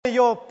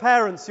your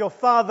parents, your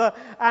father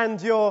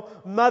and your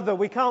mother.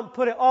 We can't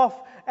put it off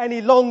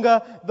any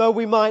longer, though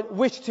we might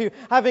wish to.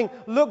 Having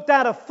looked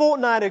at a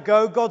fortnight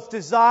ago God's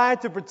desire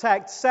to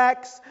protect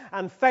sex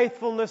and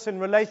faithfulness in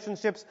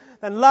relationships,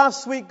 then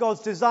last week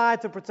God's desire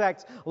to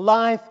protect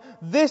life.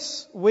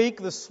 This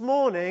week, this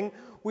morning,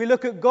 we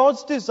look at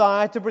God's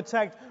desire to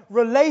protect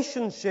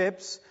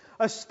relationships,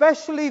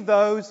 especially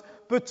those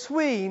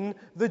between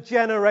the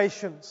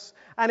generations.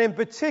 And in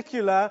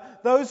particular,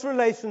 those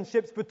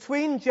relationships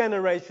between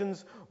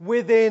generations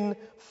within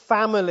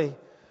family,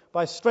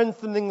 by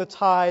strengthening the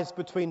ties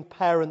between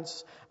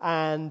parents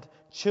and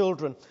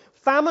children.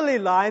 Family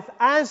life,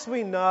 as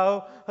we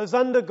know, has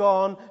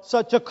undergone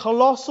such a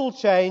colossal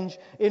change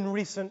in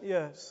recent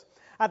years.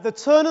 At the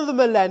turn of the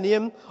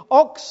millennium,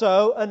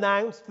 OXO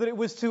announced that it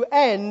was to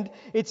end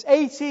its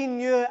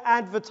 18-year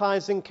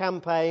advertising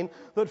campaign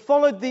that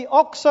followed the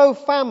OXO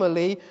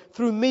family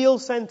through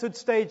meal-centered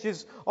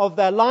stages of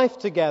their life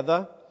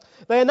together.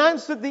 They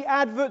announced that the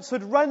adverts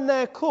had run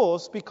their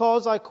course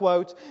because, I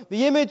quote,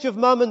 "the image of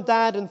mum and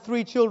dad and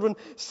 3 children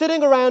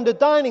sitting around a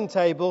dining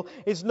table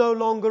is no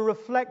longer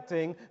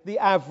reflecting the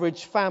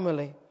average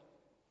family."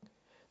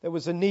 There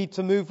was a need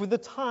to move with the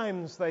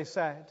times, they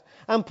said,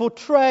 and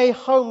portray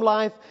home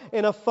life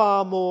in a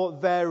far more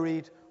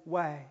varied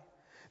way.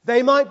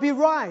 They might be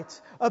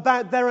right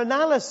about their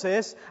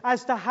analysis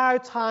as to how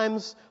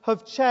times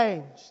have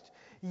changed.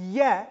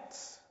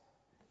 Yet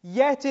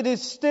it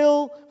is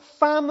still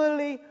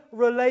family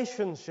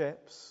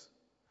relationships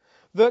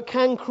that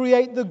can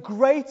create the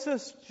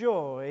greatest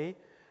joy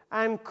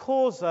and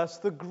cause us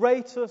the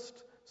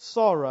greatest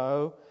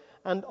sorrow,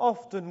 and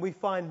often we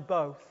find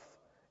both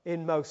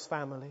in most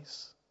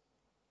families.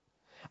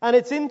 And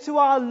it's into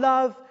our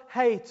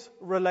love-hate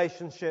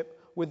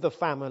relationship with the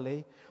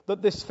family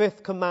that this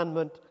 5th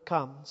commandment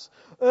comes,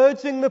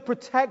 urging the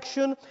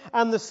protection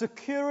and the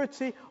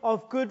security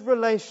of good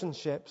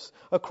relationships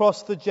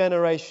across the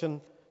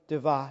generation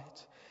divide.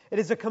 It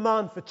is a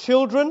command for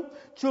children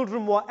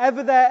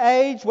whatever their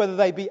age, whether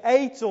they be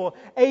 8 or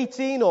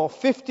 18 or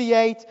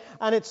 58,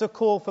 and it's a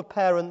call for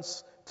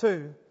parents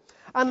too.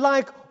 And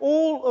like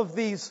all of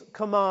these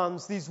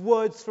commands, these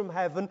words from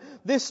heaven,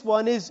 this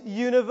one is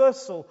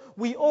universal.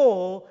 We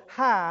all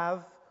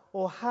have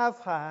or have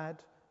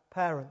had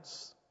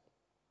parents.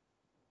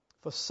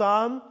 For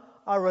some,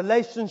 our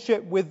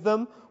relationship with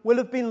them will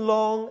have been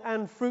long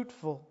and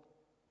fruitful.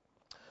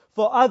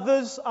 For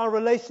others, our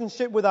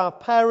relationship with our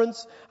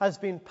parents has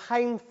been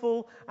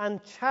painful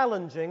and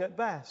challenging at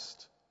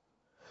best.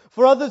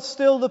 For others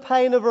still, the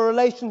pain of a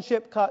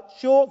relationship cut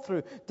short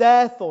through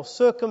death or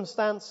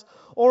circumstance,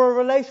 or a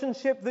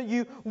relationship that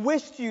you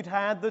wished you'd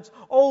had that's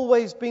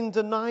always been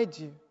denied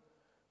you.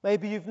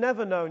 Maybe you've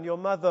never known your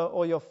mother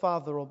or your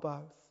father or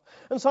both.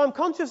 And so I'm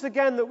conscious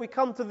again that we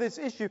come to this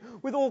issue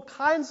with all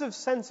kinds of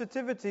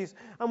sensitivities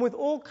and with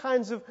all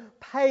kinds of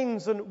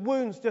pains and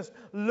wounds just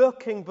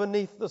lurking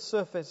beneath the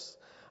surface.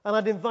 And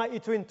I'd invite you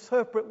to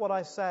interpret what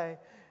I say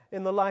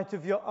in the light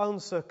of your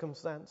own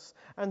circumstance.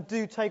 And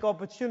do take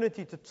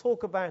opportunity to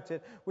talk about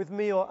it with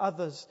me or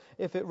others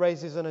if it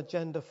raises an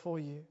agenda for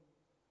you.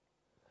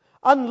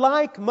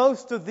 Unlike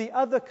most of the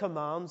other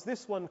commands,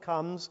 this one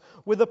comes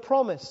with a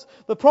promise.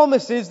 The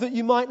promise is that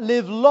you might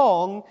live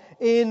long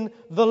in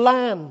the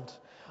land.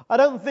 I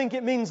don't think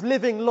it means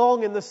living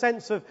long in the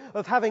sense of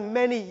having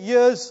many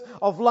years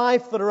of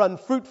life that are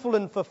unfruitful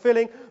and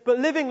fulfilling, but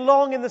living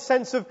long in the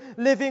sense of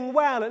living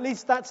well. At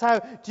least that's how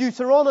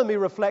Deuteronomy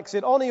reflects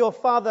it. Honor your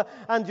father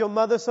and your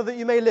mother so that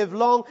you may live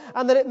long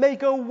and that it may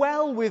go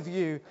well with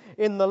you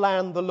in the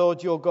land the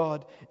Lord your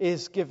God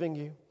is giving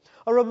you.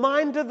 A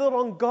reminder that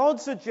on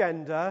God's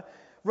agenda,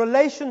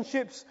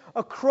 relationships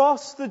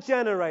across the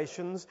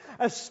generations,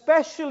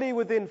 especially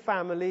within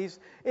families,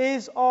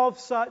 is of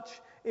such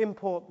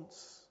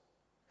importance.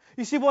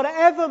 You see,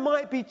 whatever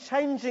might be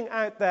changing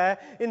out there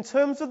in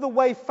terms of the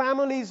way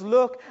families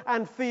look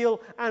and feel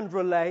and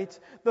relate,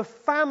 the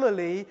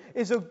family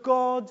is a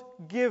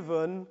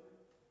God-given, I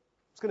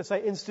was going to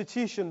say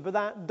institution, but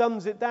that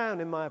dumbs it down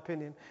in my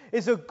opinion,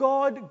 is a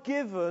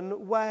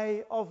God-given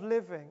way of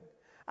living.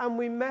 And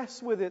we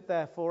mess with it,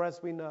 therefore,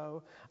 as we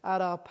know,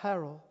 at our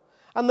peril.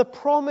 And the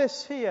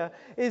promise here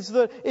is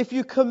that if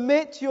you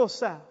commit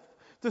yourself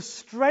to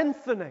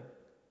strengthening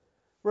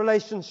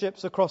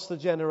relationships across the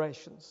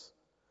generations,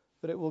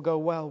 that it will go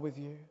well with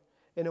you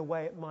in a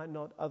way it might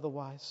not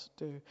otherwise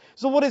do.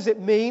 So what does it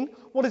mean?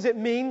 What does it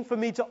mean for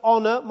me to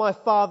honor my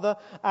father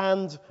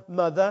and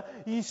mother?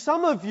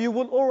 Some of you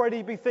will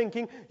already be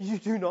thinking, you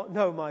do not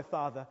know my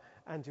father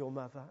and your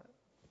mother.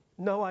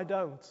 No, I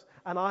don't.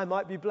 And I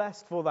might be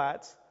blessed for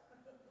that.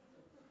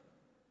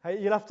 Hey,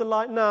 you'll have to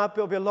lighten up.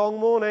 It'll be a long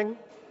morning.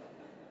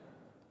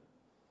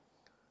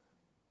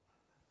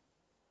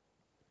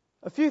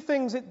 A few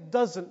things it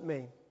doesn't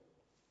mean.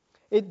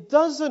 It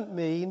doesn't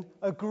mean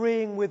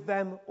agreeing with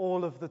them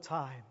all of the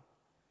time.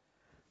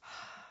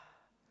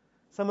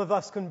 Some of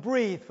us can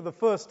breathe for the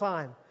first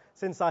time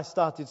since I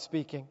started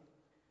speaking.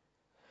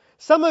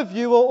 Some of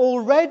you are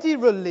already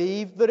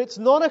relieved that it's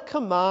not a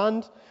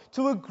command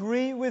to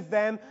agree with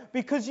them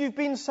because you've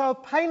been so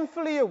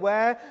painfully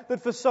aware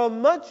that for so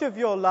much of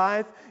your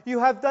life you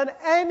have done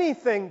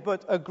anything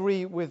but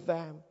agree with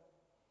them.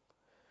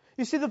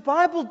 You see, the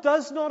Bible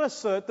does not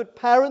assert that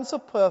parents are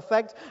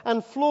perfect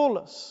and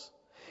flawless,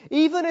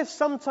 even if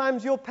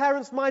sometimes your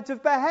parents might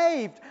have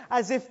behaved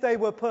as if they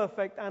were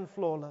perfect and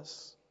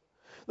flawless.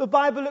 The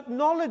Bible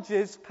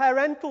acknowledges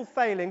parental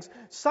failings,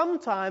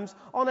 sometimes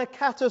on a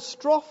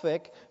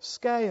catastrophic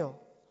scale.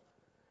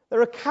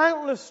 There are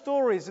countless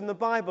stories in the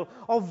Bible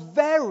of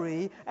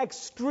very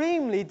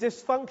extremely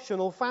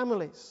dysfunctional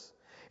families.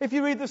 If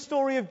you read the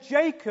story of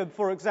Jacob,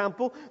 for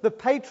example, the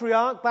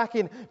patriarch back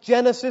in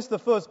Genesis, the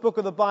first book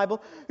of the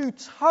Bible, who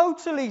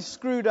totally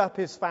screwed up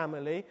his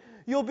family,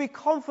 you'll be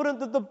confident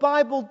that the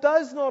Bible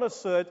does not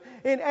assert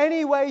in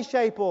any way,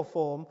 shape or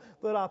form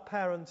that our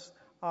parents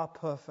are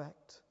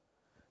perfect.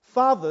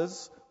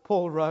 Fathers,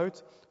 Paul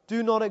wrote,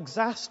 do not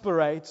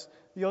exasperate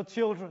your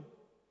children.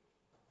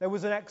 There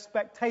was an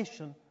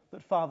expectation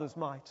that fathers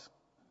might.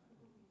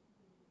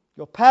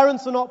 Your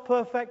parents are not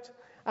perfect,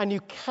 and you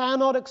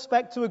cannot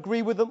expect to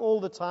agree with them all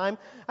the time,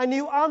 and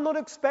you are not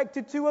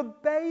expected to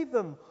obey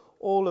them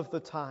all of the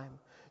time.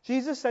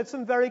 Jesus said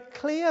some very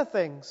clear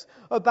things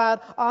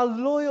about our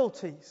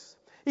loyalties.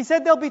 He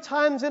said there'll be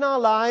times in our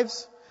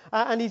lives,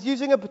 and he's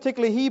using a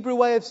particular Hebrew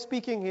way of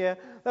speaking here,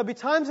 there'll be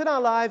times in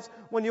our lives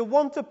when you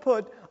want to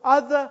put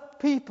other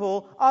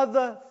people,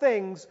 other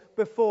things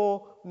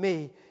before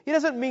me. He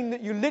doesn't mean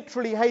that you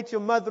literally hate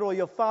your mother or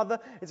your father.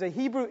 It's a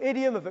Hebrew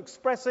idiom of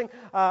expressing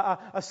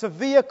a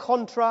severe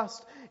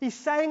contrast. He's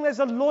saying there's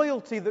a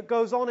loyalty that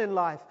goes on in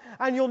life.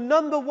 And your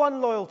number one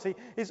loyalty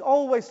is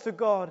always to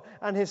God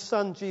and His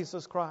Son,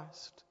 Jesus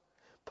Christ.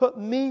 Put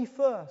me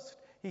first,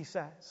 he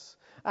says.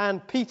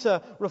 And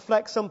Peter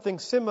reflects something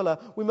similar.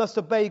 We must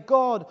obey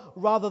God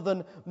rather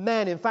than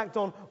men. In fact,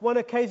 on one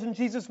occasion,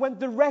 Jesus went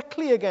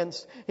directly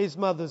against his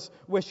mother's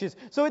wishes.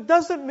 So it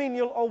doesn't mean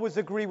you'll always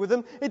agree with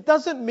them. It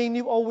doesn't mean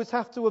you always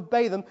have to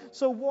obey them.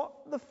 So what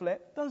the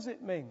flip does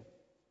it mean?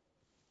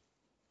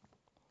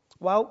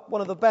 Well,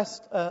 one of the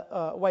best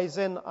ways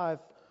in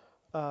I've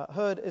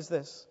heard is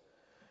this.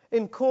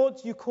 In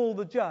court, you call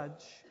the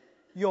judge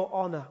your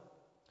honor.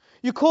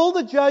 You call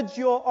the judge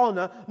your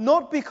honor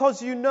not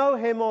because you know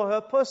him or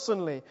her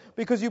personally,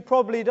 because you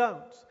probably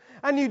don't.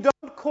 And you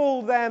don't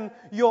call them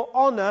your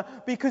honor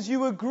because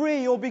you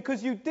agree or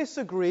because you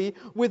disagree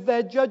with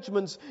their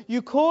judgments.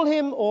 You call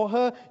him or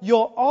her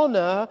your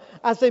honor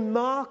as a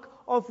mark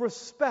of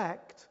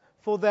respect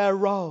for their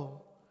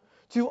role.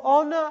 To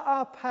honor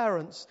our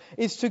parents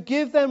is to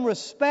give them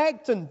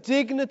respect and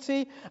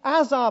dignity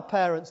as our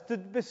parents, to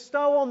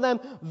bestow on them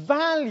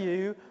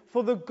value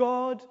for the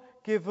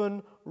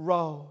God-given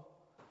role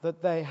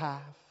that they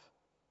have.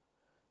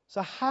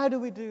 So how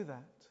do we do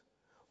that?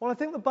 Well, I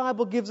think the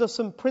Bible gives us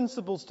some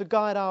principles to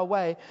guide our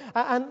way.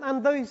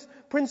 And those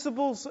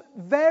principles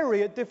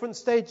vary at different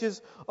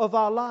stages of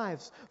our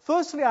lives.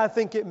 Firstly, I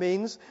think it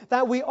means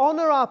that we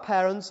honor our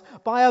parents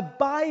by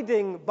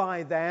abiding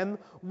by them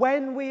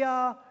when we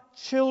are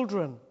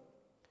children.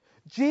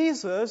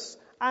 Jesus,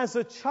 as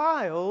a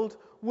child,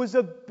 was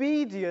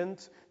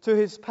obedient to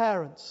his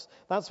parents.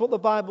 That's what the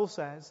Bible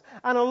says.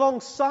 And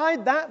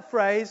alongside that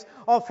phrase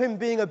of him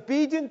being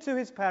obedient to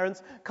his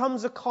parents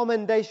comes a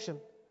commendation.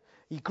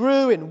 He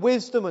grew in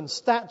wisdom and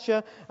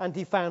stature, and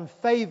he found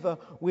favor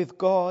with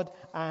God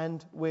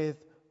and with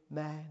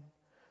men.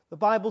 The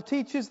Bible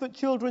teaches that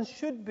children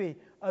should be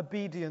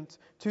obedient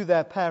to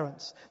their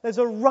parents. There's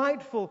a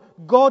rightful,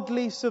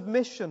 godly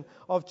submission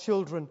of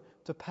children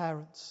to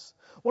parents.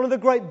 One of the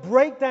great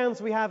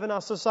breakdowns we have in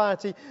our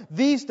society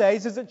these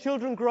days is that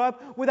children grow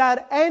up without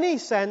any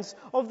sense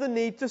of the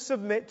need to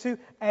submit to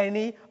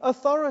any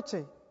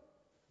authority.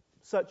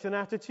 Such an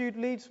attitude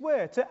leads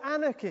where? To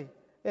anarchy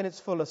in its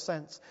fullest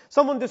sense.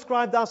 Someone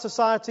described our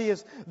society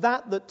as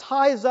that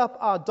ties up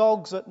our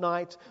dogs at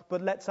night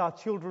but lets our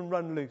children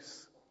run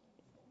loose.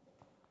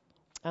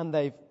 And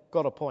they've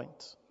got a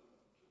point.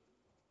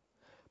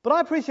 But I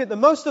appreciate that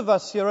most of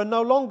us here are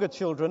no longer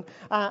children,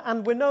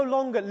 and we're no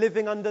longer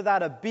living under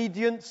that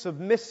obedient,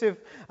 submissive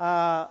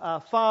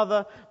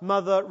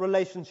father-mother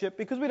relationship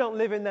because we don't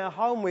live in their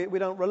home, we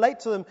don't relate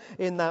to them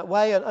in that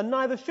way, and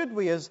neither should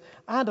we as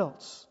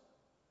adults.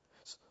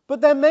 But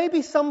there may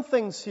be some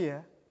things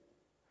here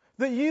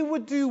that you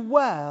would do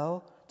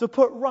well to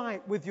put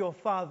right with your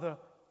father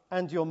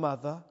and your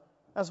mother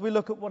as we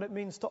look at what it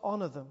means to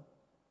honor them.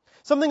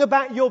 Something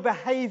about your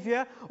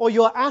behavior or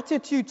your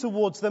attitude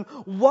towards them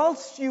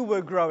whilst you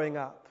were growing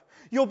up.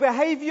 Your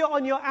behavior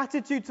and your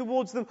attitude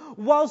towards them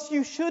whilst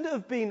you should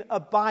have been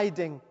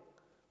abiding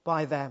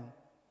by them.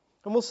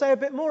 And we'll say a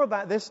bit more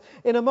about this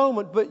in a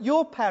moment, but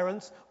your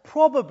parents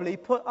probably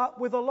put up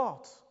with a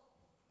lot.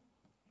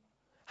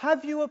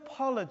 Have you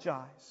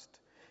apologized,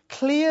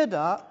 cleared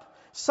up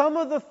some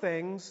of the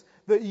things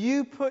that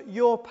you put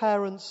your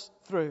parents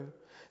through?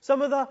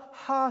 Some of the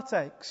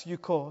heartaches you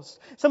caused.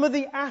 Some of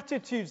the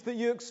attitudes that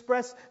you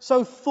expressed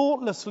so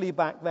thoughtlessly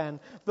back then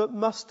that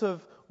must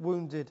have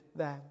wounded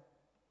them.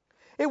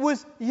 It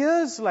was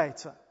years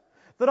later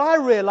that I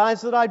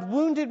realized that I'd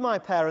wounded my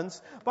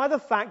parents by the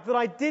fact that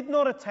I did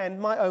not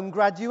attend my own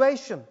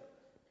graduation.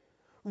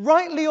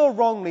 Rightly or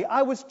wrongly,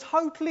 I was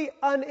totally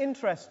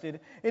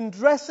uninterested in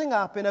dressing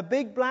up in a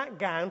big black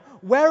gown,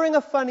 wearing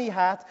a funny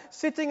hat,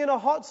 sitting in a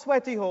hot,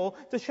 sweaty hall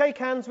to shake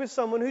hands with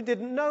someone who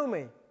didn't know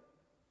me.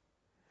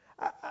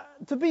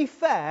 To be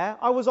fair,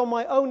 I was on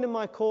my own in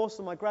my course,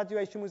 and my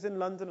graduation was in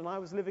London, and I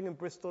was living in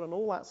Bristol and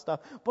all that stuff.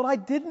 But I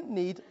didn't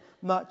need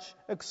much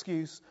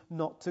excuse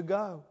not to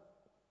go.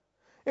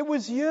 It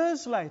was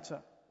years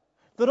later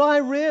that I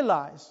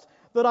realized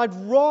that I'd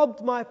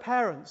robbed my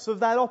parents of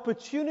that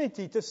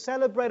opportunity to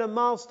celebrate a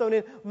milestone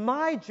in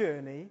my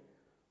journey,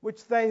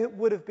 which they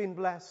would have been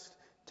blessed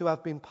to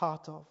have been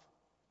part of.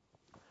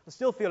 I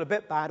still feel a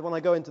bit bad when I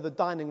go into the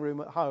dining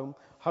room at home,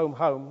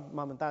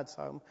 Mum and Dad's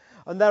home,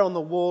 and there on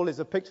the wall is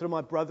a picture of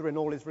my brother in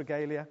all his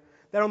regalia.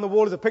 There on the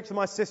wall is a picture of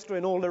my sister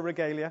in all her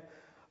regalia.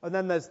 And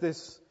then there's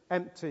this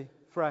empty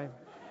frame.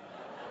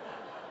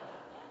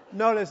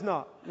 No, there's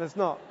not. There's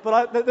not.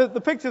 But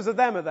the pictures of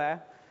them are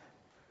there.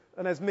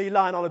 And there's me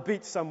lying on a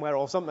beach somewhere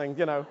or something,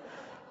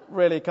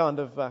 really kind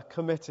of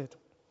committed.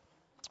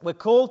 We're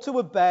called to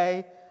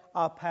obey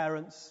our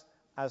parents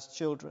as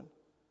children.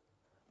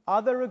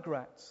 Are there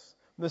regrets,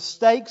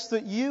 mistakes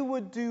that you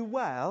would do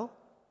well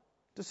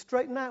to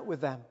straighten out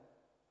with them?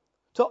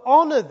 To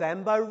honor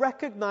them by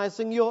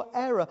recognizing your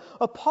error,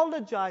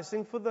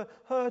 apologizing for the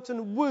hurt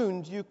and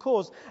wound you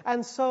caused,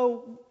 and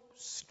so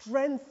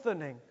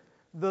strengthening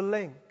the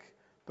link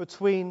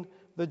between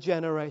the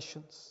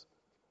generations.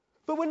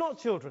 But we're not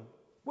children.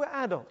 We're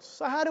adults.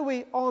 So how do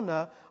we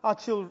honor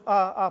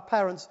our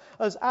parents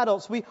as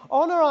adults? We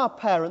honor our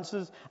parents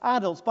as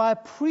adults by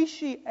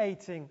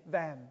appreciating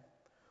them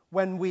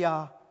when we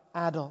are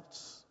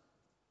adults.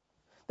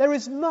 There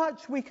is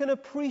much we can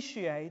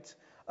appreciate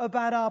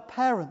about our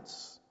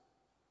parents.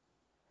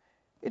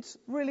 It's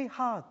really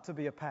hard to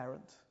be a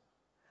parent.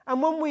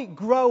 And when we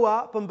grow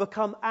up and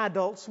become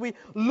adults, we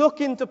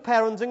look into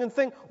parenting and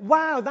think,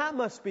 wow, that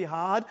must be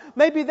hard.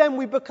 Maybe then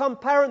we become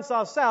parents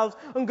ourselves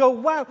and go,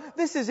 wow,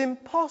 this is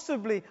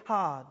impossibly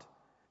hard.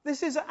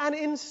 This is an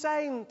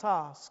insane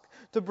task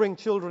to bring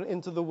children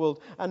into the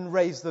world and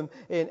raise them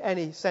in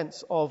any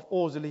sense of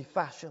orderly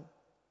fashion.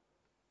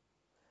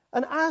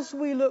 And as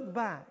we look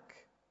back,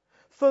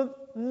 for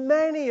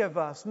many of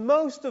us,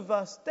 most of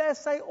us, dare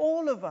say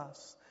all of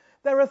us,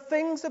 there are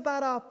things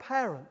about our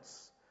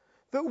parents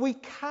that we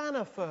can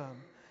affirm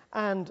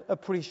and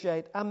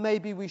appreciate, and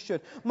maybe we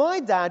should. My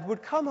dad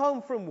would come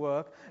home from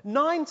work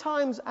 9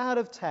 times out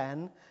of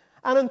 10,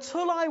 and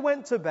until I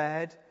went to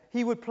bed,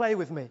 he would play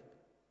with me.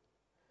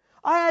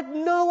 I had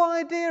no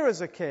idea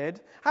as a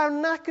kid how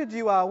knackered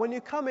you are when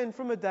you come in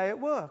from a day at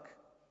work.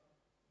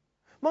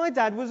 My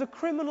dad was a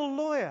criminal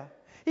lawyer.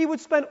 He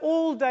would spend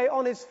all day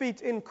on his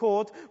feet in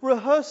court,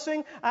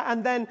 rehearsing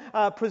and then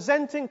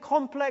presenting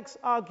complex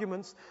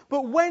arguments.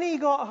 But when he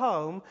got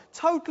home,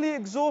 totally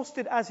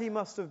exhausted as he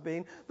must have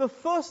been, the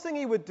first thing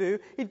he would do,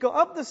 he'd go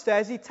up the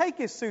stairs, he'd take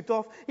his suit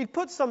off, he'd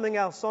put something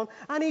else on,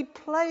 and he'd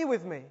play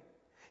with me.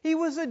 He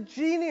was a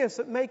genius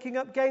at making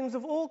up games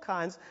of all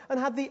kinds and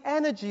had the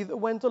energy that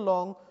went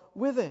along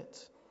with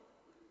it.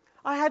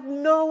 I had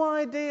no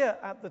idea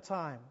at the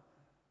time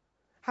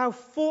how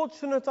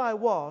fortunate I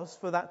was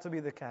for that to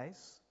be the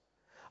case.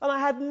 And I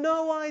had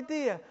no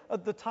idea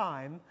at the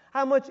time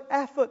how much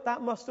effort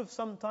that must have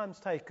sometimes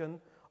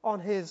taken on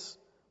his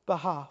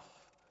behalf.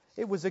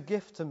 It was a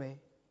gift to me.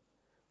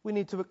 We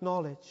need to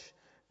acknowledge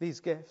these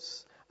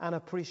gifts and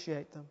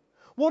appreciate them.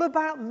 What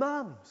about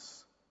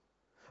mums?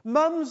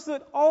 Mums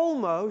that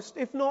almost,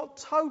 if not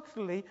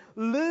totally,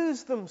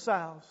 lose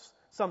themselves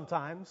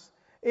sometimes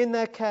in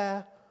their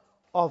care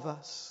of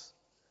us.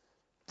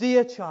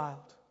 Dear child,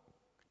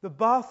 the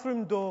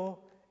bathroom door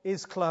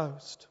is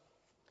closed.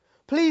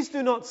 Please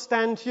do not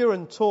stand here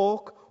and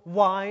talk,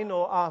 whine,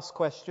 or ask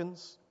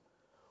questions.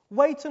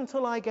 Wait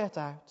until I get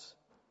out.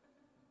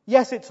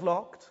 Yes, it's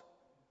locked.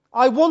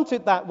 I want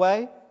it that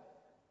way.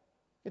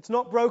 It's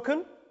not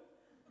broken,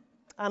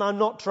 and I'm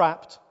not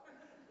trapped.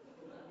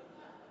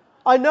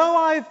 I know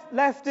I've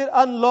left it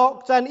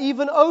unlocked and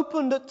even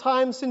opened at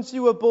times since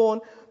you were born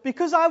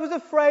because I was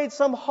afraid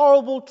some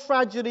horrible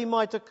tragedy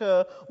might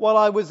occur while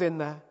I was in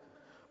there.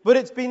 But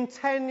it's been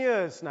 10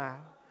 years now,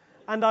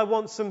 and I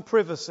want some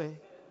privacy.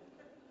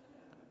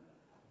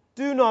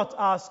 Do not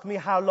ask me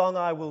how long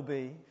I will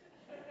be.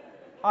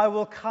 I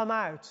will come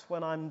out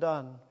when I'm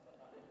done.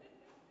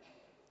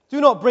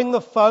 Do not bring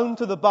the phone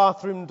to the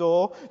bathroom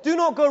door. Do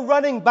not go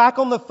running back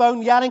on the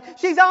phone yelling,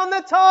 "She's on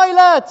the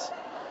toilet!"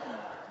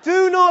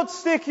 Do not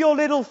stick your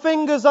little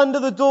fingers under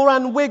the door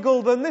and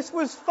wiggle them. This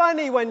was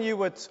funny when you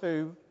were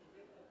 2.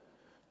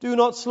 Do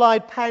not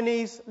slide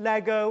pennies,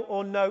 Lego,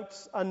 or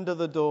notes under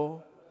the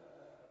door.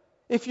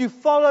 If you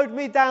followed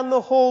me down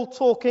the hall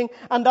talking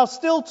and are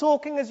still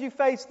talking as you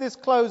face this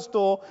closed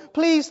door,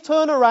 please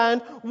turn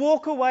around,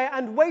 walk away,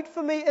 and wait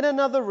for me in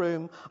another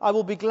room. I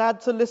will be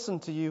glad to listen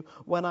to you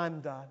when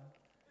I'm done.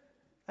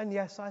 And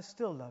yes, I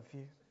still love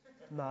you,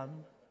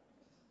 Mum.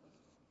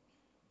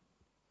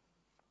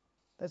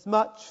 There's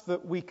much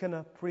that we can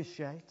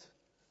appreciate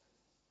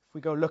if we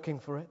go looking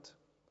for it.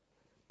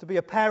 To be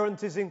a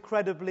parent is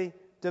incredibly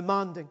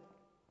demanding.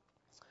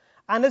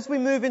 And as we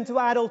move into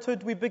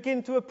adulthood, we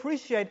begin to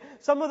appreciate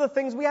some of the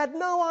things we had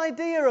no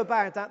idea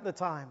about at the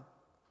time.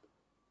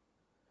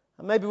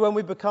 And maybe when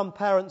we become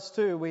parents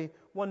too, we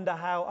wonder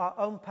how our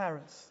own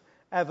parents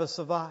ever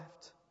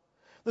survived.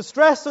 The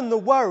stress and the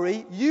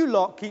worry, you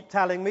lot keep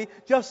telling me,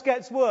 just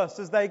gets worse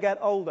as they get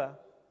older.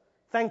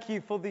 Thank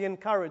you for the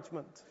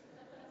encouragement.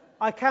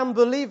 I can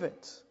believe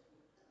it.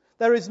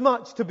 There is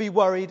much to be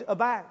worried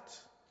about.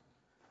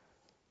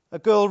 A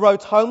girl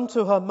wrote home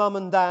to her mum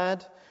and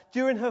dad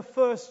during her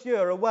first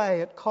year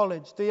away at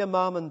college. Dear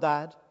mum and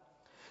dad,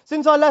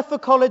 since I left for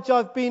college,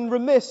 I've been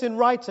remiss in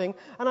writing,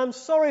 and I'm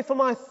sorry for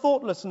my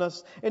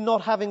thoughtlessness in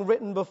not having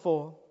written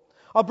before.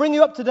 I'll bring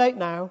you up to date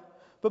now,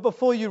 but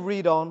before you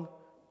read on,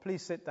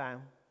 please sit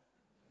down.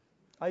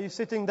 Are you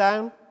sitting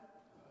down?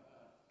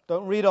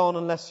 Don't read on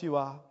unless you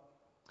are.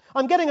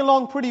 I'm getting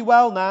along pretty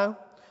well now.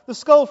 The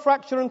skull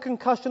fracture and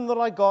concussion that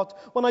I got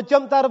when I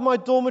jumped out of my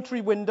dormitory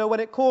window when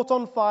it caught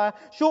on fire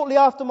shortly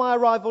after my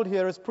arrival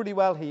here is pretty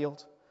well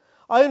healed.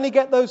 I only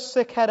get those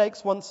sick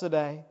headaches once a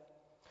day.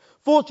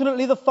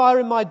 Fortunately, the fire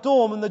in my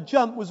dorm and the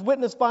jump was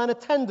witnessed by an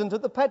attendant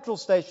at the petrol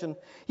station.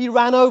 He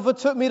ran over,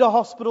 took me to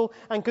hospital,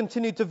 and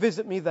continued to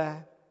visit me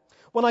there.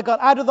 When I got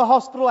out of the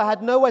hospital, I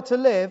had nowhere to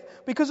live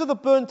because of the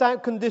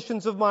burnt-out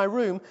conditions of my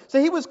room, so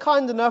he was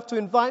kind enough to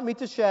invite me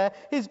to share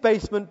his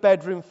basement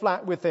bedroom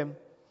flat with him.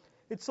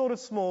 It's sort of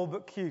small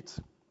but cute.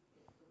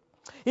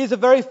 He's a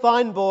very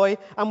fine boy,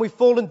 and we've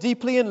fallen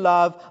deeply in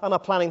love and are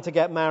planning to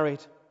get married.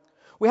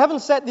 We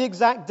haven't set the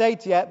exact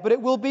date yet, but it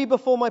will be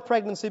before my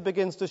pregnancy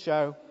begins to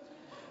show.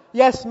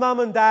 Yes, Mum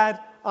and Dad,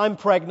 I'm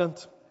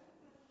pregnant.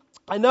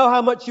 I know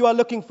how much you are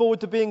looking forward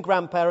to being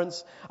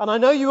grandparents, and I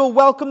know you will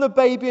welcome the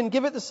baby and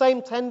give it the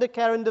same tender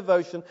care and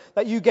devotion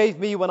that you gave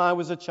me when I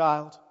was a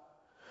child.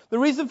 The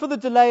reason for the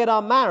delay in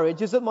our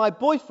marriage is that my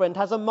boyfriend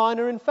has a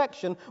minor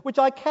infection, which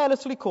I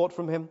carelessly caught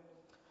from him.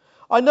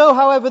 I know,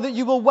 however, that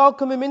you will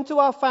welcome him into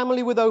our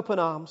family with open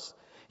arms.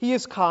 He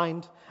is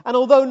kind, and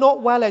although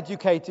not well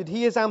educated,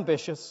 he is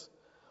ambitious.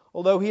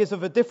 Although he is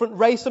of a different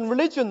race and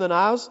religion than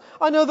ours,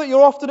 I know that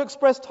your often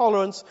expressed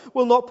tolerance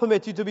will not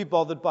permit you to be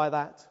bothered by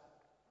that.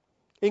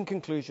 In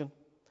conclusion,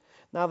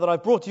 now that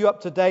I've brought you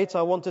up to date,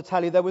 I want to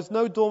tell you there was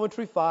no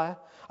dormitory fire.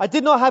 I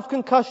did not have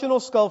concussion or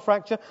skull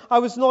fracture. I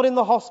was not in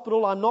the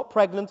hospital. I'm not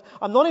pregnant.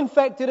 I'm not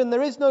infected, and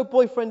there is no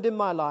boyfriend in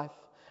my life.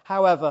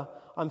 However,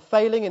 I'm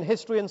failing in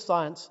history and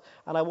science,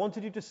 and I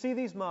wanted you to see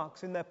these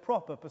marks in their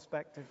proper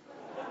perspective.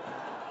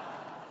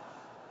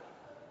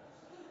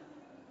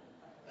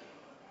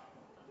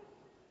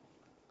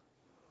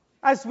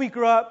 As we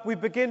grow up, we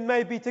begin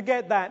maybe to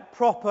get that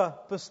proper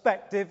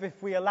perspective,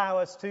 if we allow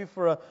us to,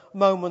 for a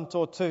moment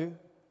or two.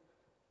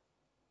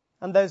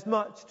 And there's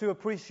much to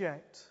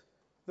appreciate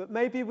that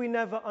maybe we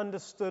never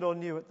understood or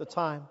knew at the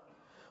time.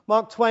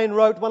 Mark Twain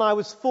wrote, "When I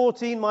was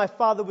 14, my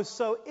father was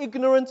so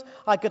ignorant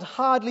I could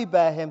hardly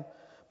bear him.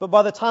 But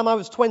by the time I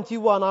was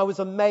 21, I was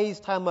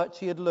amazed how much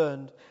he had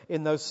learned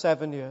in those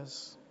 7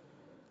 years."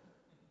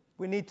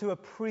 We need to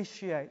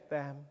appreciate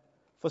them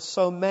for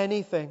so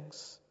many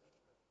things.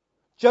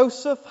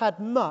 Joseph had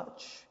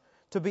much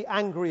to be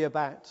angry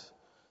about.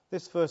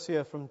 This verse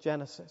here from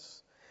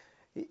Genesis.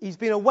 He's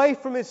been away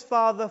from his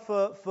father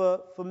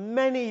for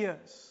many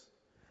years.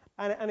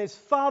 And his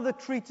father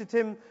treated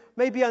him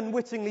maybe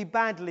unwittingly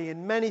badly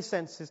in many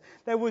senses.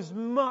 There was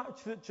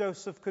much that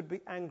Joseph could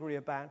be angry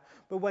about.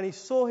 But when he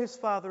saw his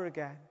father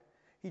again,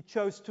 he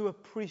chose to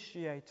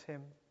appreciate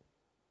him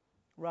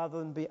rather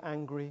than be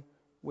angry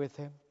with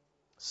him.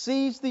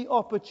 Seize the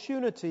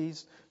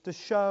opportunities to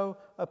show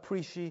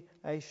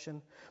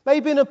appreciation.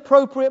 Maybe an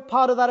appropriate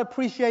part of that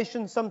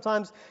appreciation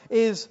sometimes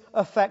is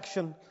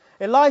affection.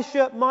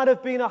 Elisha might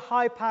have been a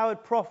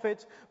high-powered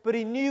prophet, but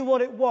he knew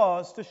what it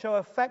was to show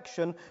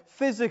affection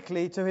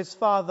physically to his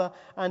father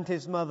and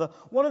his mother.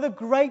 One of the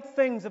great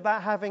things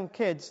about having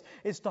kids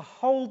is to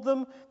hold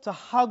them, to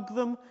hug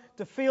them,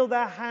 to feel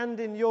their hand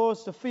in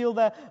yours, to feel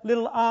their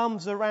little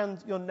arms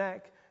around your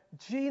neck.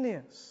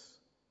 Genius.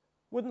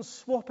 Wouldn't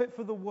swap it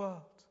for the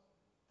world.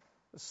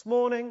 This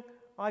morning,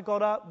 I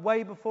got up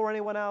way before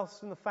anyone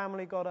else in the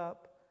family got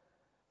up.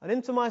 And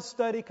into my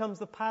study comes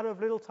the patter of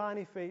little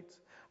tiny feet.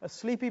 A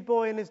sleepy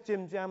boy in his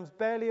gym jams,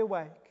 barely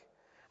awake.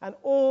 And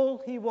all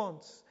he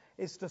wants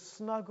is to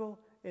snuggle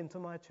into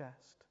my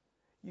chest.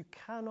 You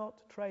cannot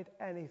trade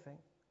anything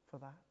for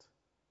that.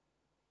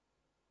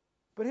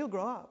 But he'll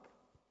grow up.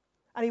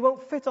 And he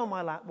won't fit on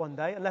my lap one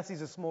day, unless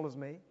he's as small as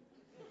me.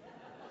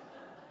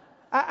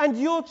 And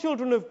your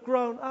children have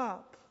grown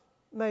up,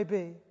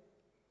 maybe.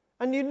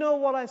 And you know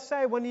what I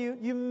say when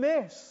you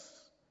miss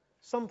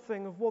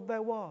something of what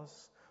there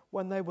was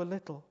when they were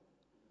little.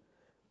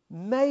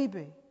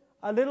 Maybe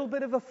a little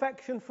bit of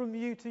affection from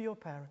you to your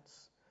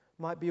parents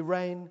might be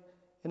rain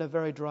in a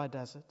very dry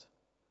desert.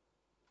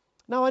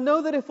 Now, I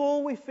know that if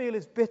all we feel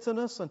is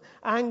bitterness and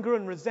anger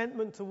and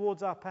resentment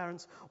towards our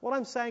parents, what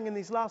I'm saying in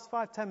these last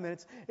 5-10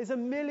 minutes is a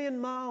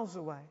million miles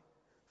away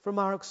from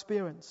our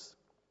experience.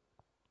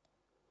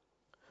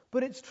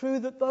 But it's true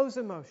that those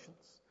emotions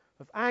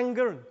of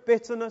anger and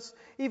bitterness,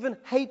 even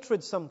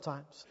hatred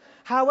sometimes,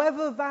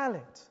 however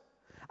valid,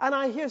 and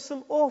I hear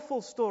some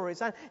awful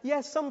stories, and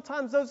yes,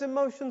 sometimes those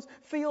emotions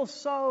feel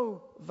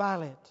so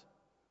valid,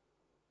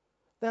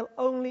 they'll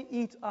only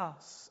eat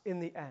us in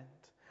the end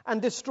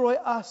and destroy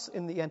us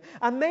in the end.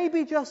 And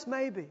maybe, just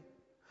maybe,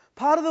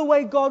 part of the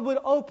way God would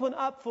open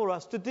up for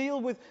us to deal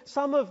with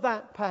some of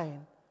that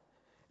pain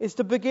is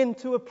to begin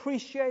to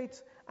appreciate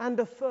and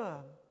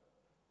affirm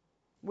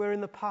where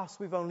in the past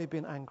we've only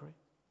been angry.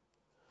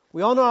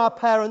 We honor our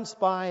parents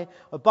by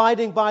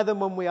abiding by them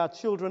when we are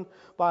children,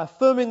 by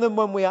affirming them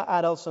when we are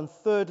adults, and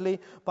thirdly,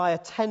 by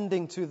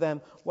attending to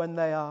them when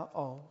they are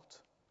old.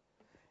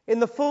 In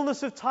the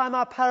fullness of time,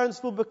 our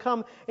parents will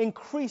become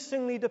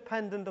increasingly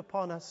dependent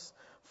upon us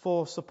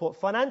for support.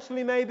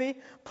 Financially, maybe,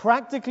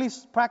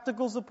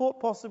 practical support,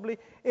 possibly,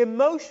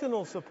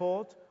 emotional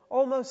support,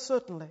 almost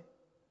certainly.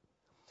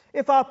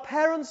 If our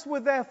parents were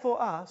there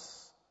for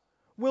us,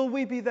 will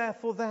we be there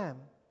for them?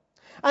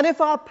 And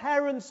if our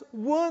parents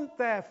weren't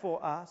there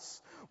for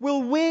us,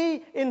 will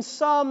we in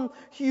some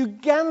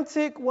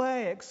gigantic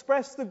way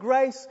express the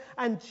grace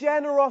and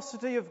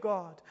generosity of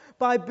God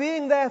by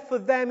being there for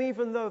them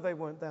even though they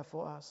weren't there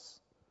for us?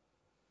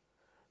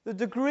 The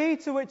degree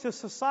to which a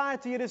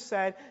society, it is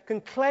said, can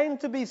claim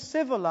to be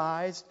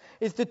civilized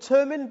is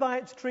determined by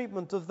its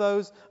treatment of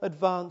those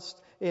advanced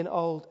in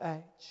old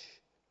age.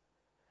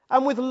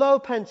 And with low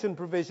pension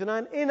provision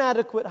and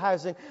inadequate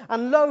housing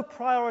and low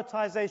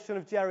prioritization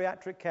of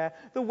geriatric care,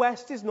 the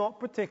West is not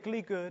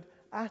particularly good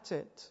at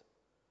it.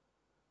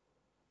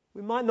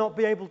 We might not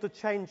be able to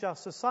change our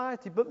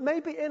society, but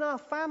maybe in our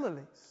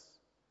families,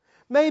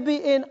 maybe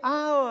in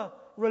our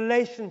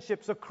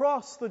relationships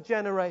across the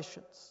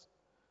generations,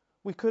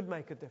 we could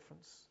make a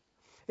difference.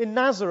 In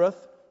Nazareth,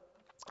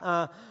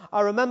 I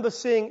remember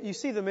seeing, you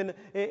see them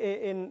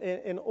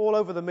in all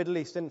over the Middle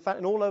East, in fact,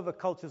 in all over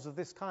cultures of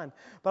this kind.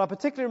 But I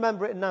particularly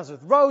remember it in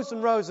Nazareth. Rows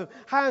and rows of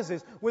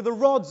houses where the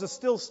rods are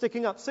still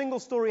sticking up.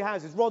 Single-story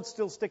houses, rods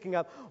still sticking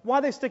up. Why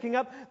are they sticking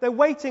up? They're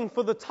waiting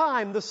for the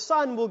time the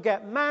son will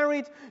get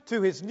married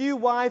to his new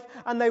wife,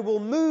 and they will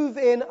move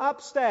in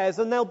upstairs,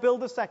 and they'll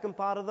build a second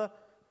part of the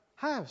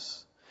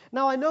house.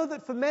 Now, I know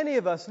that for many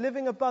of us,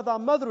 living above our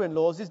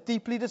mother-in-laws is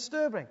deeply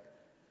disturbing.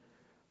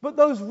 But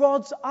those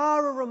rods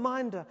are a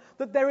reminder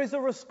that there is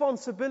a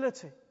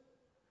responsibility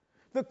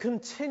that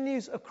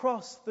continues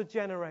across the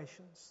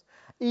generations,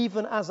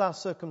 even as our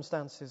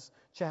circumstances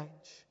change.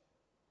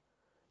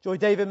 Joy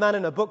David Mann,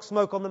 in her book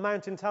Smoke on the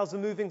Mountain, tells a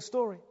moving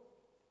story.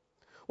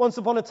 Once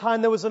upon a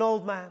time, there was an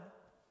old man.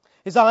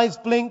 His eyes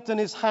blinked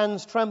and his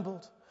hands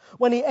trembled.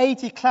 When he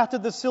ate, he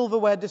clattered the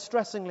silverware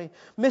distressingly,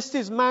 missed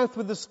his mouth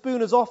with the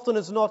spoon as often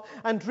as not,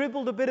 and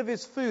dribbled a bit of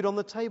his food on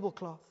the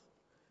tablecloth.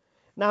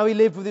 Now he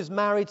lived with his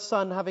married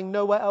son, having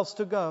nowhere else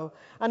to go.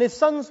 And his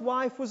son's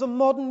wife was a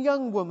modern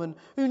young woman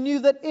who knew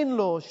that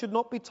in-laws should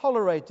not be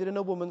tolerated in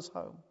a woman's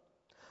home.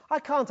 "I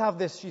can't have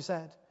this," she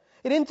said.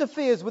 "It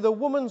interferes with a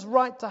woman's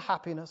right to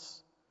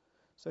happiness."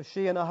 So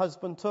she and her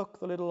husband took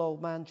the little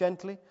old man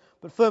gently,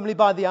 but firmly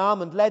by the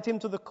arm, and led him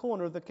to the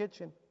corner of the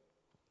kitchen.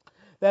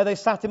 There they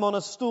sat him on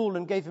a stool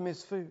and gave him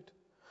his food.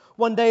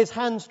 One day his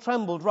hands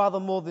trembled rather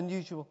more than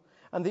usual,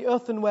 and the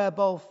earthenware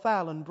bowl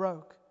fell and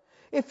broke.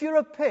 "If you're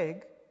a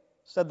pig,"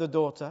 said the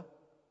daughter,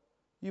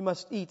 "you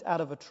must eat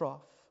out of a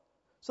trough."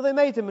 So they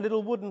made him a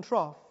little wooden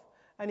trough,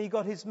 and he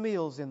got his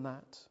meals in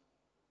that.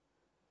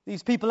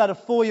 These people had a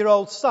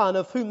 4-year-old son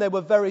of whom they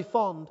were very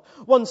fond.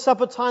 One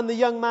supper time, the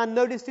young man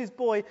noticed his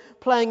boy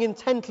playing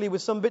intently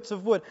with some bits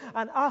of wood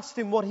and asked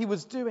him what he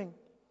was doing.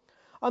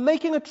 "I'm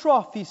making a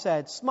trough," he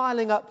said,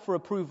 smiling up for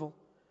approval,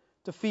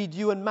 "to feed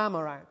you and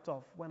Mama out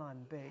of when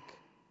I'm big."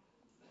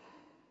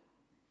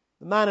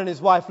 The man and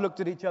his wife looked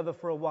at each other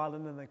for a while,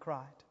 and then they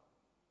cried.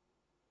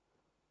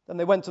 Then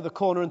they went to the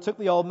corner and took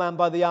the old man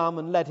by the arm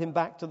and led him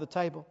back to the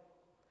table.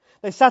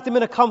 They sat him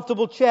in a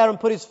comfortable chair and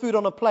put his food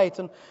on a plate,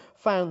 and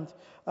found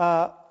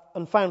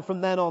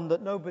from then on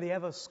that nobody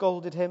ever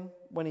scolded him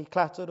when he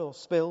clattered or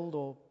spilled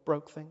or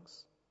broke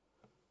things.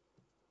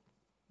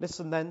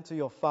 Listen then to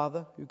your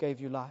father who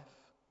gave you life,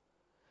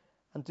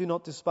 and do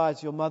not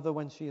despise your mother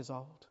when she is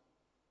old.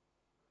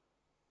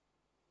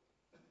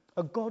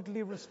 A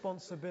godly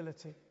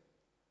responsibility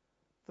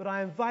that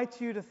I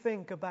invite you to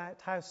think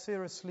about how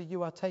seriously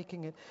you are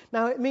taking it.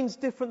 Now, it means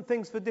different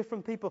things for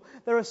different people.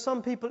 There are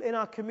some people in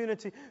our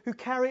community who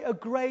carry a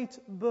great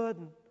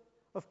burden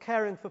of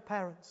caring for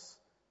parents.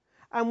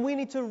 And we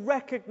need to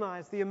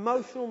recognize the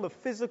emotional, the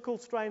physical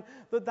strain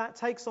that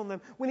takes on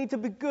them. We need to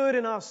be good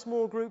in our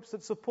small groups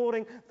at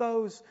supporting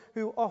those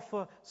who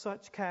offer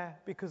such care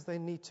because they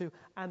need to,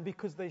 and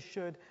because they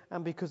should,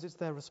 and because it's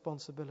their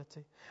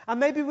responsibility.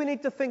 And maybe we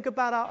need to think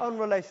about our own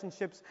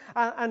relationships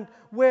and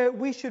where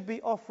we should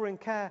be offering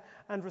care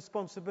and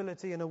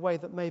responsibility in a way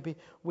that maybe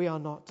we are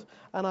not.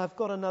 And I've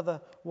got another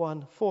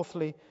one.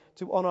 Fourthly,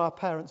 to honor our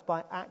parents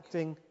by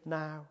acting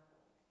now.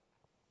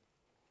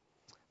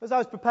 As I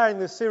was preparing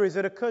this series,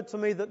 it occurred to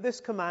me that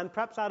this command,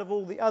 perhaps out of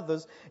all the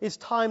others, is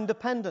time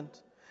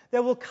dependent.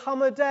 There will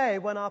come a day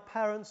when our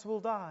parents will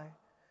die.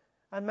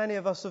 And many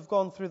of us have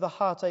gone through the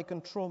heartache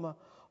and trauma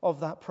of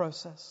that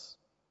process.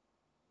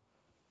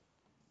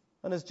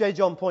 And as J.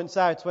 John points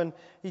out, when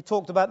he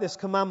talked about this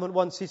commandment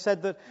once, he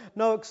said that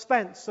no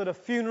expense at a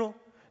funeral,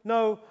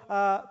 no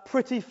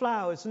pretty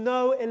flowers,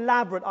 no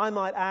elaborate, I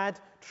might add,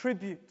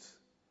 tribute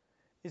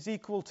is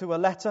equal to a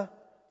letter,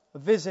 a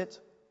visit,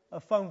 a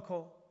phone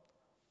call,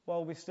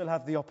 while we still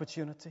have the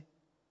opportunity.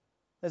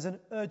 There's an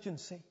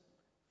urgency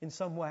in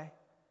some way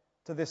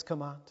to this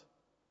command.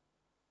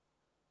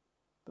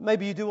 But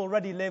maybe you do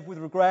already live with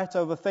regret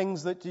over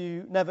things that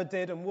you never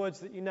did and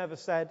words that you never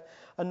said,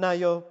 and now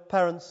your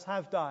parents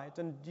have died,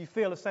 and you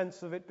feel a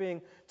sense of it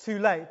being too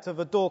late, of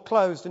a door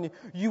closed, and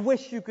you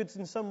wish you could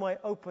in some way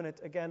open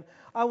it again.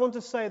 I want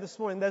to say this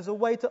morning, there's a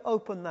way to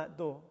open that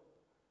door.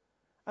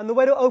 And the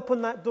way to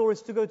open that door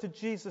is to go to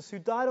Jesus, who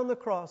died on the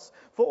cross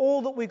for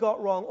all that we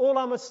got wrong, all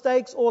our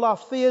mistakes, all our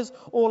fears,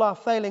 all our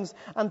failings,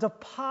 and to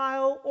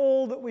pile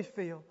all that we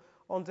feel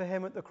onto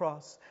him at the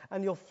cross.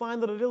 And you'll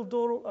find that a little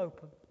door will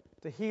open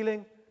to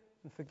healing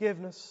and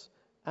forgiveness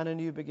and a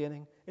new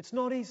beginning. It's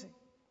not easy.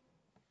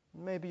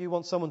 Maybe you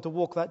want someone to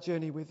walk that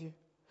journey with you.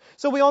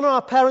 So we honor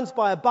our parents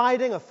by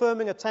abiding,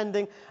 affirming,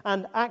 attending,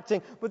 and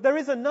acting. But there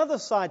is another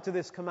side to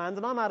this command,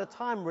 and I'm out of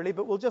time really,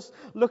 but we'll just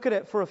look at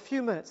it for a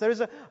few minutes. There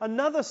is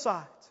another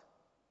side.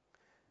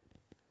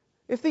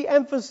 If the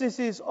emphasis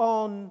is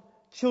on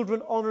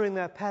children honoring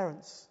their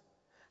parents,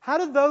 how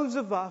do those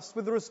of us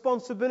with the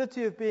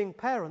responsibility of being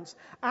parents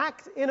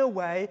act in a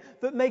way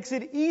that makes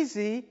it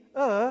easier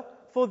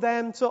for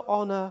them to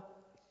honor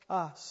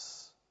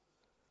us?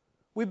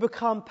 We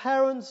become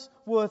parents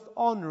worth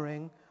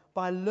honoring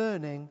by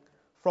learning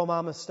from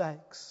our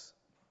mistakes.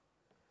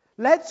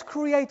 Let's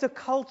create a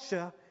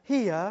culture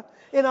here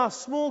in our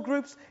small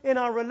groups, in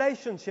our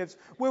relationships,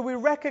 where we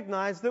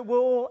recognize that we're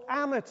all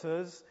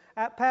amateurs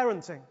at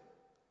parenting.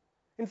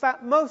 In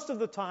fact, most of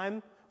the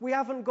time, we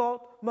haven't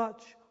got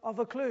much of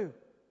a clue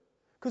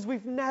because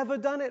we've never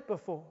done it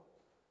before.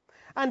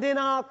 And in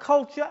our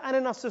culture and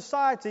in our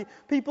society,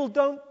 people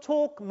don't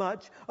talk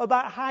much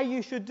about how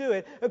you should do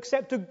it,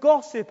 except to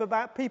gossip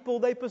about people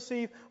they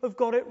perceive have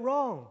got it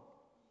wrong.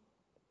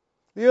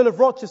 The Earl of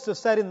Rochester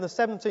said in the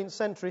 17th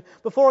century,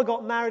 before I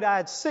got married, I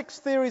had 6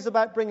 theories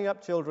about bringing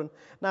up children.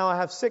 Now I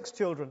have 6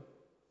 children,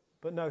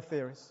 but no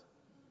theories.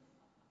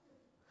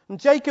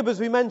 And Jacob, as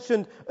we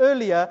mentioned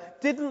earlier,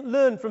 didn't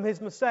learn from his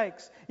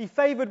mistakes. He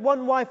favored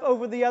one wife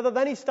over the other,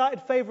 then he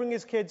started favoring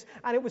his kids,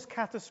 and it was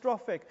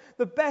catastrophic.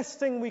 The best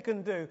thing we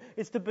can do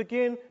is to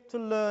begin to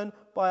learn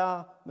by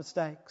our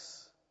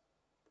mistakes.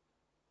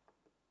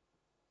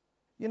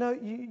 You know,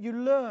 you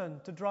learn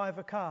to drive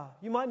a car.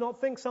 You might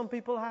not think some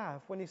people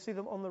have when you see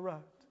them on the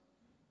road.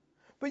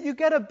 But you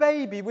get a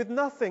baby with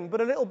nothing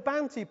but a little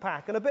bounty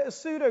pack and a bit of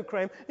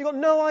pseudo-cream. You've got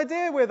no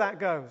idea where that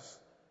goes.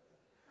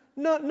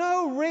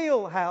 No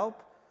real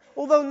help.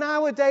 Although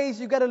nowadays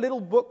you get a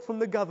little book from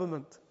the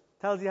government.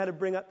 Tells you how to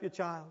bring up your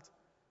child.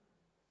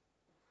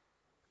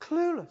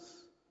 Clueless.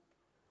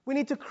 We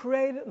need to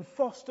create and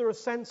foster a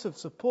sense of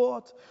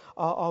support,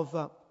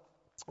 of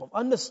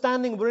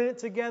understanding we're in it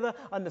together,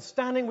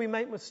 understanding we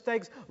make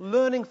mistakes,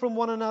 learning from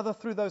one another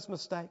through those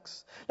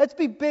mistakes. Let's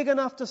be big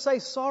enough to say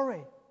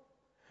sorry.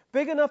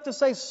 Big enough to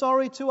say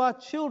sorry to our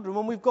children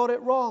when we've got it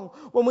wrong,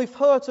 when we've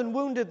hurt and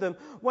wounded them,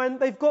 when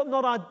they've got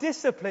not our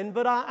discipline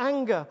but our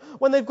anger,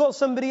 when they've got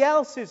somebody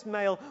else's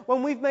mail,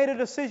 when we've made a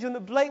decision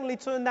that blatantly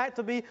turned out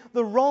to be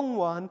the wrong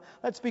one.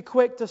 Let's be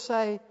quick to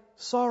say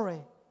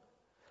sorry.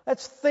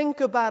 Let's think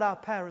about our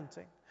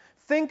parenting.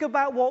 Think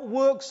about what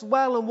works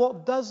well and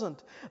what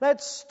doesn't.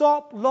 Let's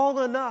stop long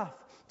enough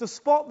to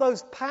spot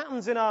those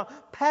patterns in our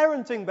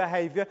parenting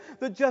behavior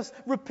that just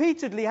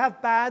repeatedly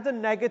have bad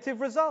and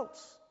negative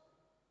results.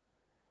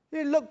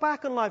 You look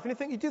back on life and you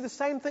think you do the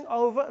same thing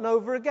over and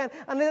over again,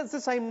 and it's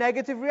the same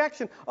negative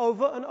reaction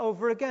over and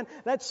over again.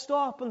 Let's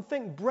stop and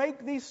think,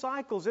 break these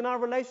cycles in our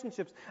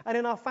relationships and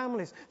in our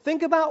families.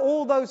 Think about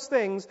all those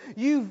things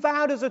you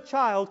vowed as a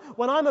child,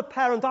 when I'm a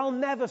parent, I'll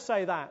never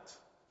say that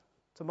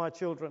to my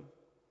children.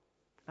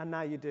 And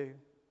now you do.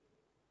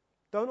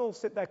 Don't all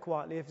sit there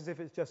quietly as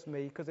if it's just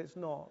me, because it's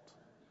not.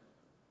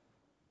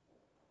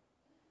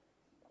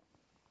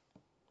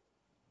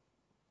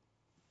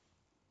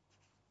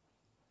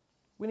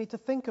 We need to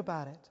think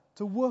about it,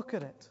 to work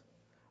at it.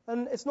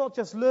 And it's not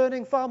just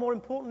learning. Far more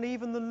importantly,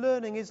 even than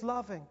learning, is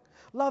loving.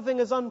 Loving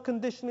as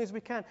unconditionally as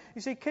we can.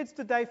 You see, kids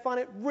today find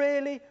it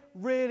really,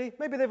 really,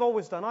 maybe they've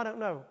always done, I don't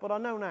know, but I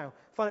know now,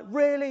 find it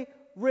really,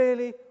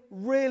 really,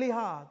 really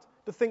hard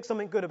to think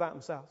something good about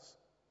themselves.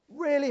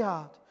 Really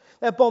hard.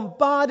 They're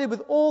bombarded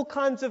with all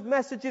kinds of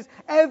messages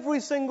every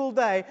single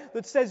day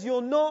that says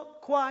you're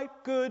not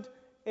quite good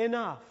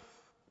enough,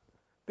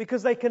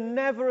 because they can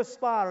never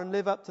aspire and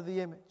live up to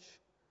the image.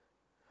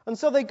 And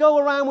so they go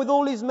around with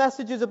all these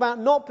messages about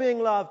not being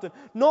loved and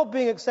not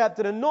being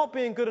accepted and not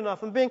being good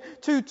enough and being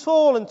too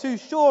tall and too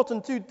short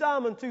and too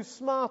dumb and too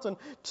smart and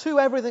too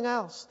everything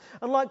else.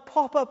 And like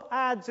pop-up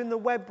ads in the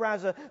web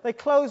browser, they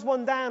close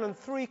one down and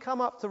 3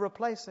 come up to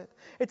replace it.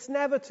 It's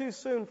never too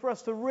soon for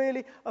us to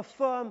really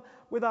affirm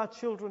with our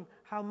children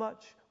how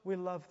much we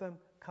love them,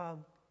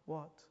 come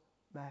what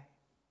may.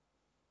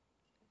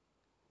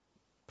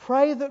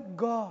 Pray that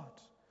God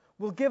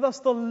will give us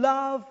the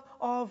love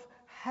of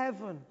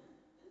heaven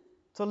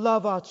to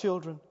love our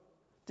children,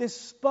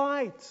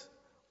 despite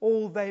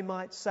all they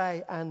might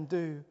say and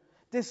do,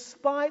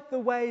 despite the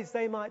ways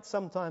they might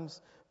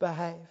sometimes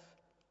behave.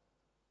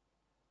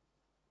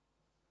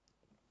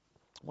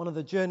 One of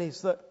the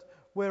journeys that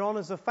we're on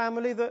as a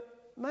family, that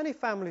many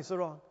families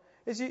are on,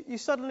 is you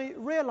suddenly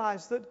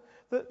realize that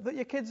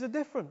your kids are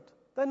different.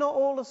 They're not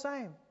all the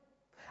same.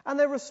 And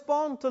they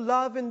respond to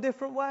love in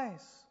different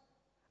ways.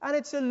 And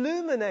it's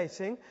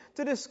illuminating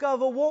to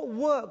discover what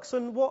works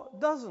and what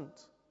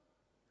doesn't.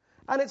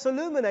 And it's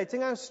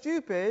illuminating how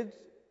stupid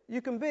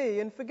you can be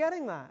in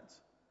forgetting that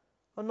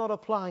and not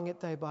applying it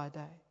day by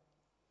day.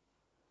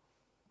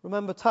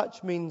 Remember,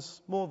 touch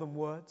means more than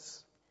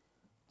words.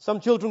 Some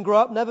children grow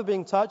up never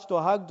being touched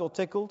or hugged or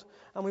tickled,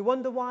 and we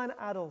wonder why in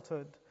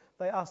adulthood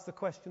they ask the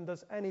question,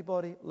 does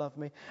anybody love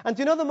me? And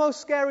do you know the most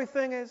scary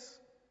thing is?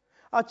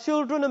 Our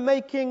children are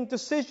making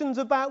decisions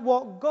about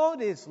what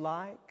God is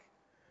like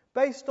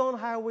based on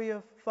how we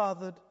have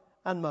fathered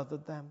and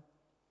mothered them.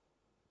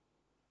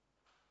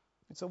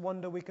 It's a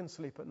wonder we can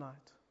sleep at night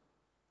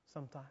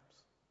sometimes.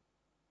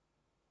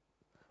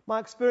 My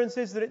experience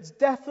is that it's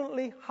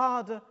definitely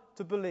harder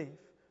to believe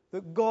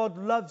that God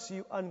loves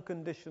you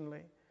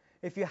unconditionally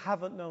if you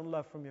haven't known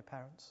love from your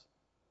parents.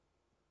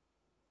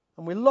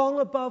 And we long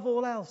above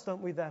all else,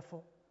 don't we,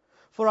 therefore,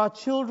 for our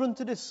children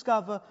to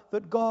discover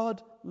that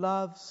God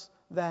loves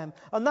them.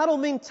 And that'll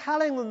mean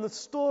telling them the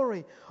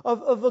story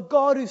of a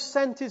God who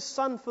sent His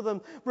Son for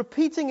them,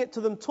 repeating it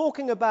to them,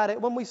 talking about it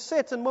when we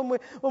sit and when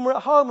we're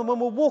at home and when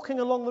we're walking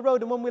along the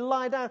road and when we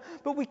lie down.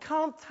 But we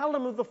can't tell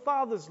them of the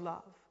Father's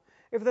love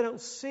if they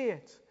don't see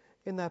it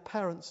in their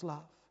parents'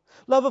 love.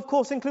 Love, of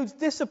course, includes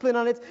discipline,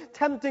 and it's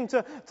tempting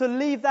to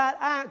leave that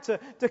out,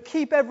 to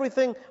keep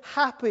everything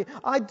happy.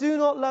 I do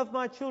not love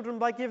my children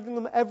by giving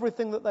them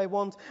everything that they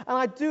want, and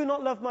I do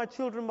not love my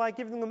children by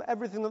giving them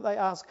everything that they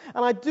ask,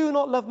 and I do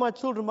not love my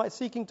children by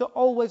seeking to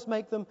always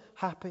make them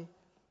happy.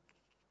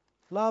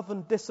 Love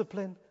and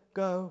discipline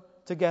go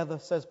together,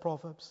 says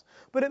Proverbs.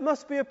 But it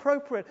must be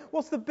appropriate.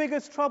 What's the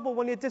biggest trouble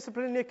when you're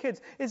disciplining your kids?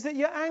 Is that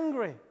you're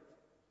angry.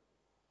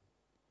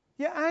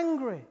 You're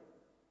angry.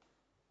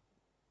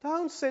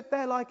 Don't sit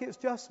there like it's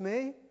just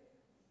me.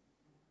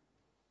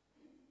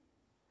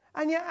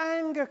 And your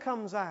anger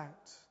comes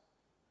out.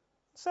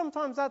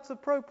 Sometimes that's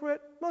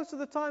appropriate. Most of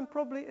the time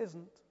probably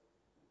isn't.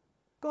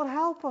 God,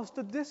 help us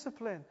to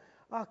discipline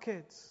our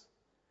kids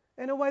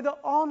in a way that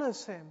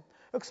honors Him,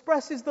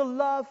 expresses the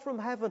love from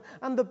heaven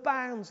and the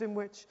bounds in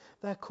which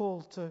they're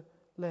called to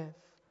live.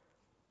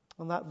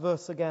 And that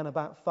verse again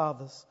about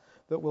fathers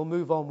that we'll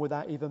move on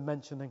without even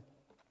mentioning.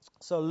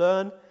 So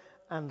learn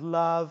and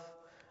love.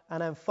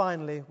 And then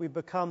finally, we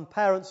become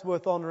parents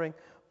worth honoring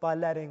by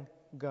letting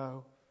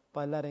go.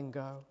 By letting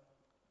go.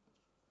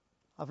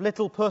 I've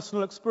little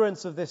personal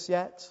experience of this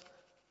yet.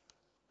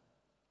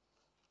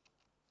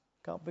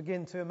 Can't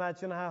begin to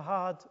imagine how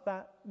hard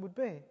that would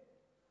be.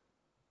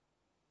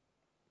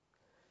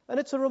 And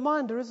it's a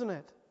reminder, isn't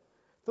it,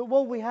 that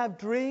while we have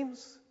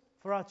dreams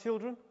for our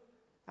children,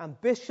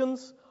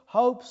 ambitions,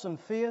 hopes and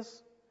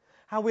fears,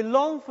 how we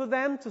long for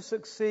them to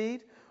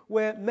succeed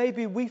where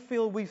maybe we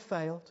feel we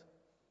failed,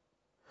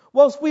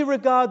 whilst we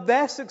regard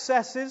their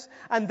successes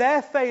and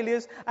their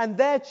failures and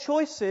their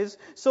choices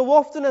so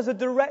often as a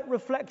direct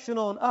reflection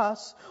on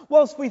us,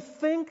 whilst we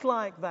think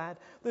like that,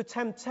 the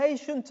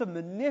temptation to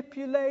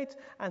manipulate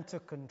and to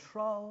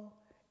control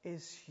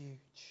is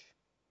huge.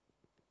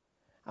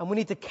 And we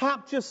need to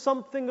capture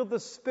something of the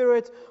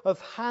spirit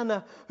of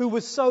Hannah, who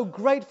was so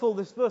grateful,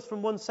 this verse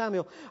from 1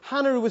 Samuel,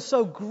 Hannah who was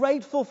so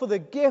grateful for the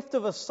gift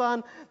of a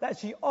son that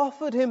she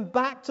offered him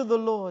back to the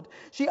Lord.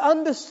 She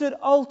understood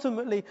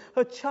ultimately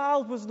her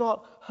child was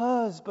not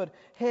hers but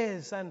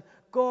His, and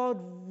God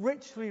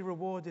richly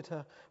rewarded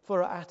her for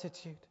her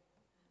attitude.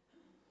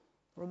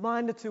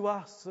 Reminder to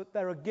us that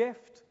they're a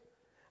gift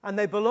and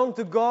they belong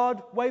to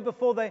God way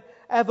before they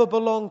ever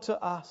belong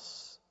to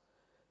us.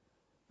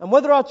 And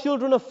whether our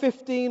children are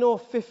 15 or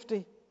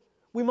 50,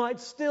 we might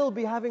still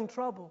be having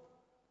trouble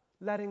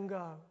letting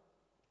go.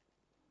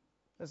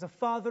 There's a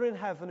Father in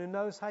heaven who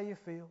knows how you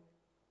feel,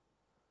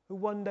 who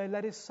one day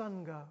let His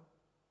Son go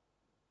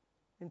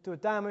into a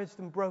damaged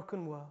and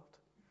broken world.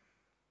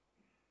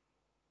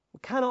 We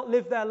cannot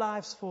live their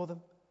lives for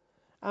them,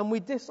 and we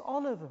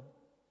dishonor them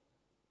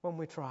when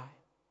we try.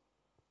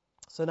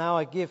 So now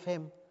I give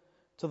Him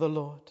to the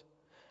Lord.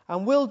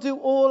 And we'll do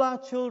all our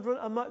children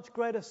a much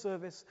greater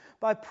service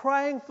by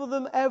praying for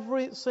them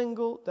every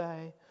single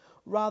day,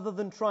 rather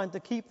than trying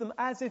to keep them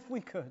as if we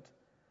could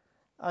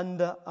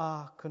under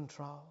our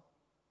control.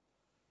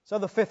 So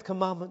the fifth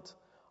commandment,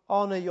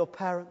 honor your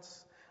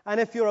parents. And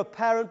if you're a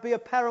parent, be a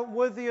parent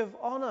worthy of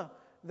honor,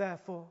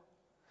 therefore.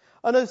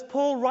 And as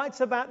Paul writes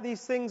about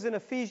these things in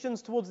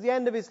Ephesians towards the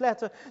end of his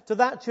letter to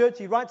that church,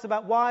 he writes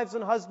about wives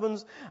and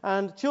husbands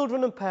and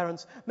children and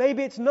parents.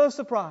 Maybe it's no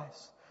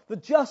surprise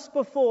that just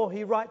before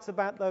he writes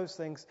about those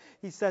things,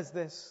 he says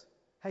this,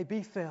 hey,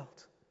 be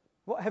filled.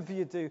 whatever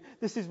you do,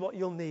 this is what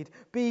you'll need.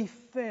 Be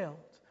filled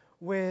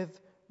with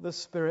the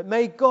Spirit.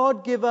 May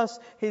God give us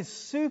His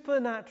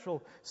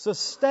supernatural,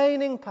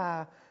 sustaining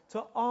power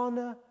to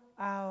honor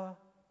our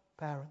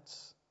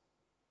parents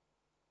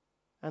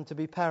and to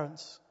be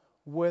parents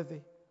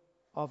worthy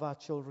of our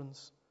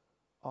children's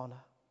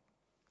honor.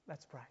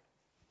 Let's pray.